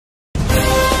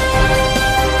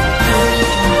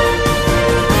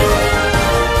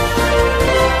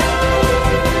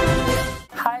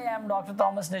Dr.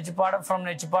 Thomas Nechupadam from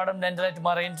Nechupadam Dental at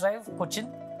Marine Drive,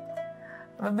 Cochin.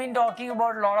 We've been talking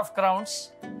about a lot of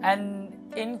crowns, and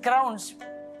in crowns,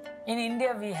 in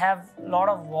India we have a lot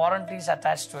of warranties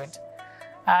attached to it.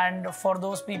 And for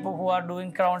those people who are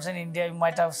doing crowns in India, you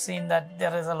might have seen that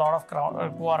there is a lot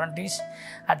of warranties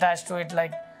attached to it.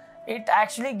 Like, it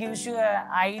actually gives you an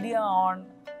idea on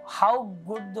how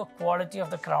good the quality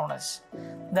of the crown is.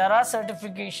 There are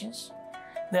certifications.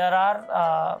 There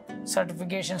are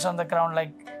certifications on the crown,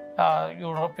 like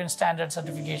European standard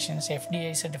certifications,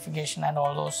 FDA certification, and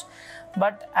all those.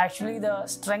 But actually, the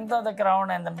strength of the crown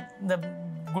and the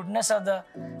goodness of the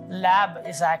lab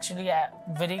is actually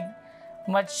very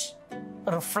much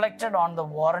reflected on the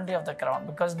warranty of the crown,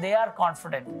 because they are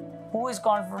confident. Who is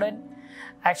confident?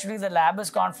 Actually, the lab is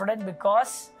confident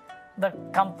because the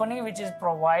company which is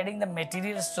providing the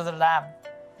materials to the lab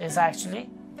is actually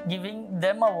giving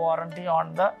them a warranty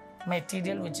on the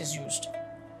material which is used.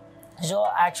 So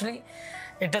actually,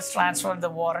 it is transferred, the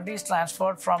warranty is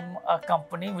transferred from a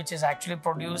company which is actually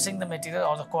producing the material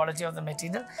or the quality of the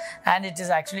material, and it is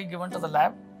actually given to the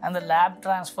lab, and the lab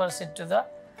transfers it to the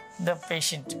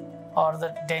patient or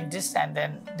the dentist, and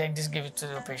then dentist give it to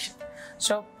the patient.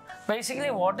 So basically,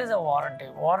 what is a warranty?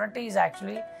 Warranty is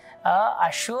actually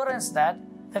assurance that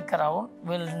the crown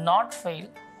will not fail,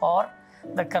 or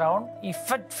the crown,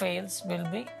 if it fails, will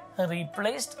be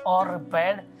replaced or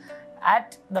repaired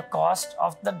at the cost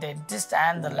of the dentist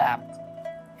and the lab.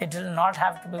 It will not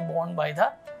have to be borne by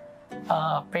the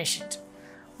patient.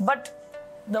 But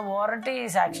the warranty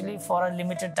is actually for a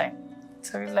limited time.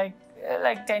 So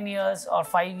like 10 years or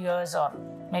 5 years or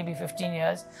maybe 15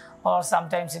 years, or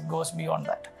sometimes it goes beyond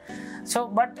that. So,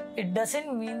 but it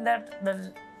doesn't mean that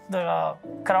the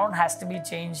crown has to be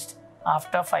changed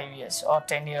after 5 years or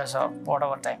 10 years or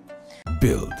whatever time.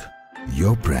 Build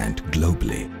your brand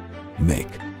globally. Make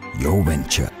your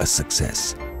venture a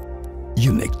success.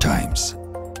 Unique Times,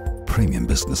 Premium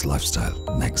Business Lifestyle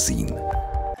Magazine.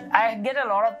 I get a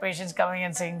lot of patients coming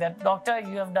and saying that, doctor,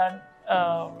 you have done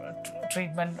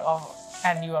treatment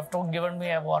and you have given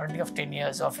me a warranty of 10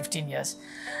 years or 15 years.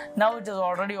 Now it is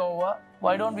already over.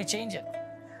 Why don't we change it?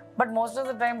 But most of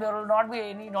the time there will not be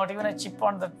any, not even a chip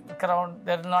on the crown.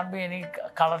 There will not be any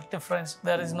color difference.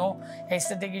 There is no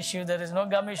aesthetic issue. There is no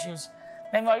gum issues.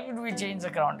 Then why should we change the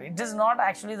crown? It is not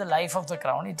actually the life of the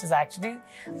crown. It is actually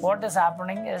what is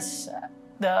happening is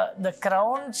the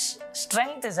crown's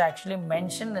strength is actually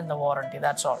mentioned in the warranty.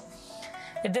 That's all.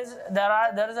 It is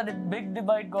there is a big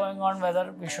debate going on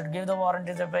whether we should give the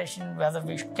warranty to the patient, whether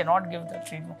we cannot give the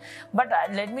treatment. But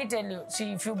let me tell you,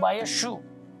 see, if you buy a shoe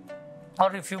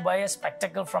or if you buy a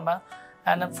spectacle from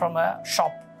a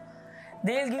shop,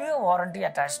 they'll give you a warranty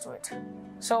attached to it.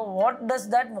 So what does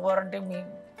that warranty mean?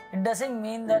 It doesn't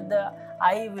mean that the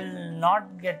eye will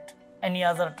not get any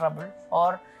other trouble,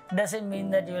 or it doesn't mean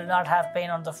that you will not have pain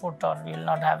on the foot, or you will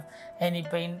not have any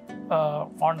pain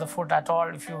on the foot at all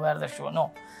if you wear the shoe.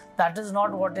 No, that is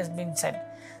not what is being said.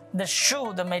 The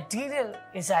shoe, the material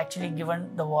is actually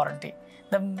given the warranty.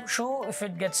 The shoe, if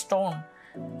it gets torn,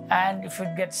 and if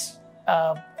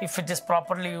it is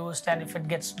properly used, and if it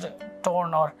gets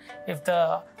torn, or if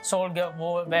the sole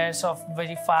wears off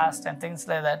very fast and things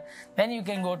like that, then you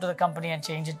can go to the company and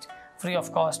change it free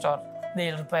of cost, or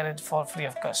they'll repair it for free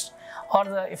of cost.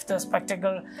 Or if the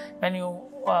spectacle, when you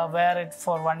wear it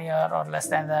for 1 year or less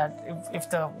than that, if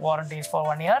the warranty is for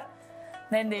 1 year,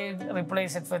 then they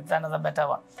replace it with another better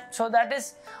one. So that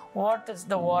is what is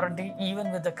the warranty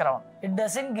even with the crown. It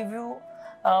doesn't give you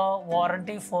a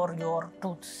warranty for your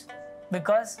tooth,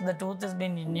 because the tooth has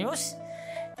been in use,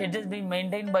 it is being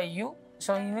maintained by you.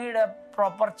 So you need a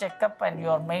proper checkup and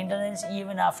your maintenance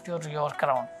even after your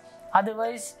crown.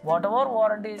 Otherwise, whatever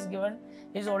warranty is given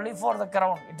is only for the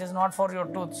crown. It is not for your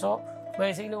tooth. So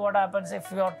basically what happens,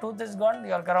 if your tooth is gone,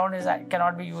 your crown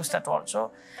cannot be used at all.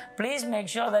 So please make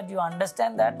sure that you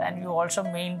understand that, and you also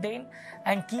maintain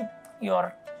and keep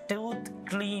your tooth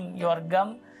clean, your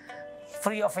gum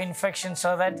free of infection,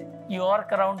 so that your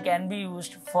crown can be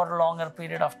used for a longer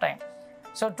period of time.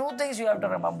 So two things you have to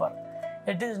remember.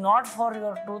 It is not for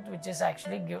your tooth which is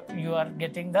actually you are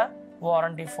getting the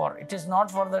warranty for. It is not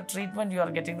for the treatment you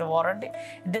are getting the warranty.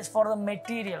 It is for the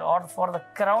material, or for the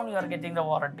crown you are getting the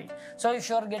warranty. So if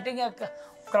you are getting a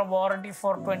warranty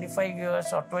for 25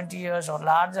 years or 20 years or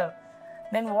larger,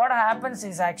 then what happens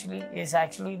is actually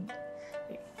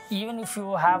even if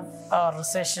you have a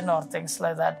recession or things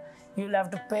like that, you will have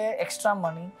to pay extra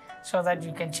money so that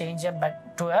you can change it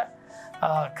back to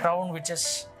a crown which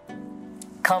is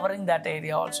covering that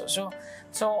area also.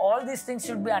 So all these things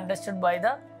should be understood by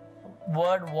the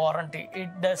word warranty. It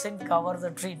doesn't cover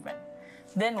the treatment.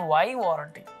 Then why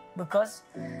warranty? because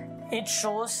it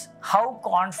shows how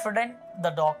confident the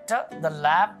doctor, the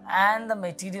lab, and the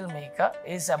material maker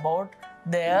is about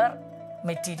their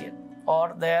material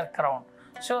or their crown.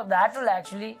 So that will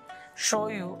actually show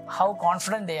you how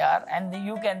confident they are, and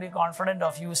you can be confident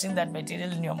of using that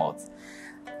material in your mouth.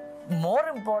 More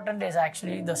important is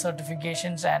actually the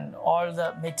certifications and all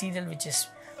the material which is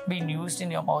being used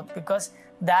in your mouth, because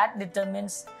that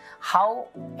determines how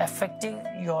effective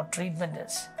your treatment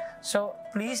is. So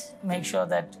please make sure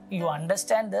that you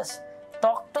understand this.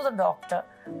 Talk to the doctor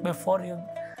before you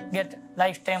get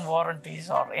lifetime warranties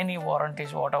or any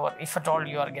warranties, whatever, if at all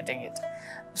you are getting it,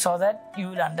 so that you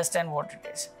will understand what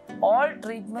it is. All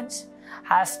treatments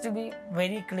has to be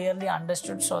very clearly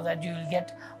understood so that you will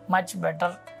get much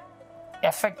better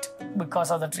effect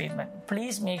because of the treatment.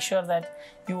 Please make sure that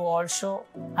you also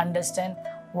understand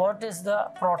what is the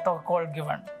protocol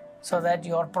given, so that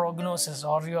your prognosis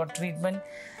or your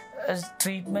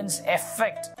treatment's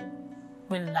effect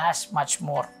will last much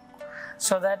more,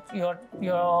 so that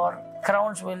your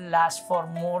crowns will last for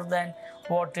more than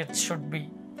what it should be.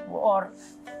 Or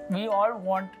we all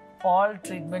want all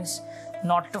treatments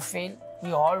not to fail.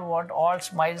 We all want all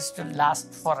smiles to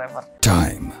last forever.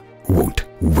 Time won't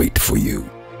wait for you.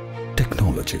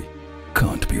 Technology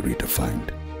can't be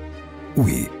redefined.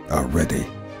 We are ready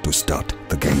to start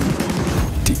the game.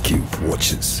 TQ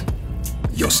Watches,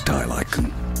 your style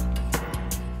icon.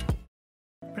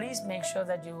 Please make sure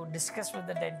that you discuss with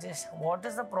the dentist what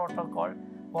is the protocol,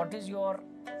 what is your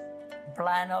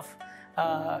plan of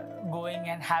going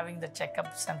and having the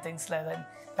checkups and things like that.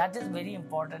 That is very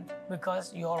important,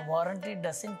 because your warranty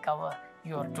doesn't cover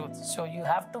your tooth. So you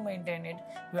have to maintain it.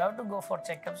 You have to go for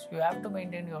checkups. You have to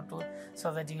maintain your tooth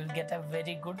so that you will get a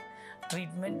very good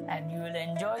treatment and you will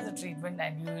enjoy the treatment,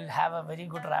 and you will have a very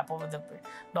good rapport with the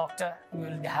doctor.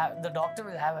 The doctor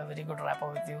will have a very good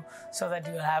rapport with you, so that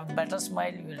you will have better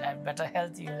smile, you will have better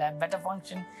health, you will have better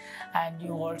function, and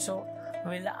you also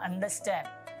will understand.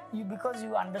 Because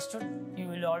you understood, you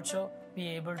will also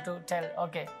be able to tell,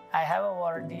 okay, I have a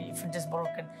warranty. If it is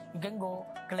broken, you can go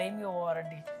claim your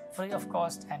warranty free of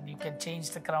cost, and you can change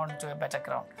the crown to a better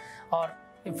crown. Or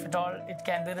if at all it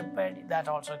can be repaired, that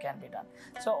also can be done.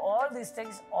 So all these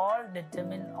things all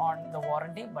determine on the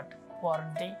warranty, but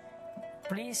warranty,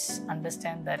 please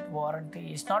understand that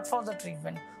warranty is not for the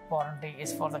treatment, warranty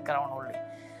is for the crown only.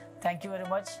 Thank you very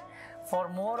much. For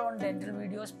more on dental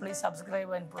videos, please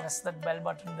subscribe and press that bell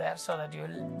button there, so that you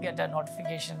will get a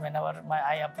notification whenever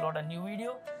I upload a new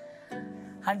video.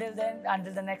 Until then,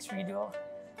 until the next video,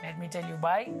 let me tell you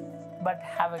bye. But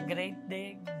have a great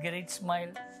day, great smile,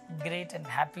 great and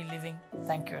happy living.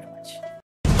 Thank you very much.